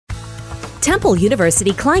Temple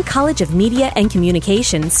University Klein College of Media and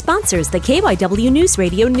Communication sponsors the KYW News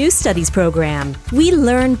Radio News Studies program. We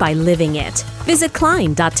learn by living it. Visit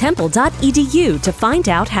klein.temple.edu to find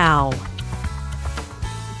out how.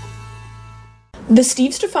 The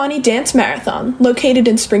Steve Stefani Dance Marathon, located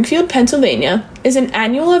in Springfield, Pennsylvania, is an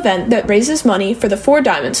annual event that raises money for the Four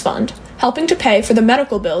Diamonds Fund, helping to pay for the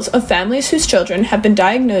medical bills of families whose children have been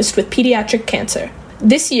diagnosed with pediatric cancer.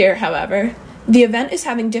 This year, however, the event is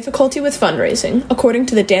having difficulty with fundraising, according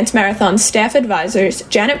to the Dance Marathon's staff advisors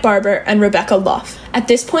Janet Barber and Rebecca Luff. At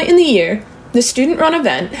this point in the year, the student-run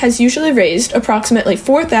event has usually raised approximately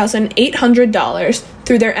 $4,800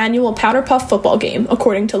 through their annual Powder Puff football game,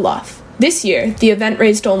 according to Luff. This year, the event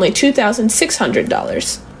raised only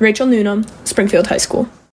 $2,600. Rachel Newnham, Springfield High School.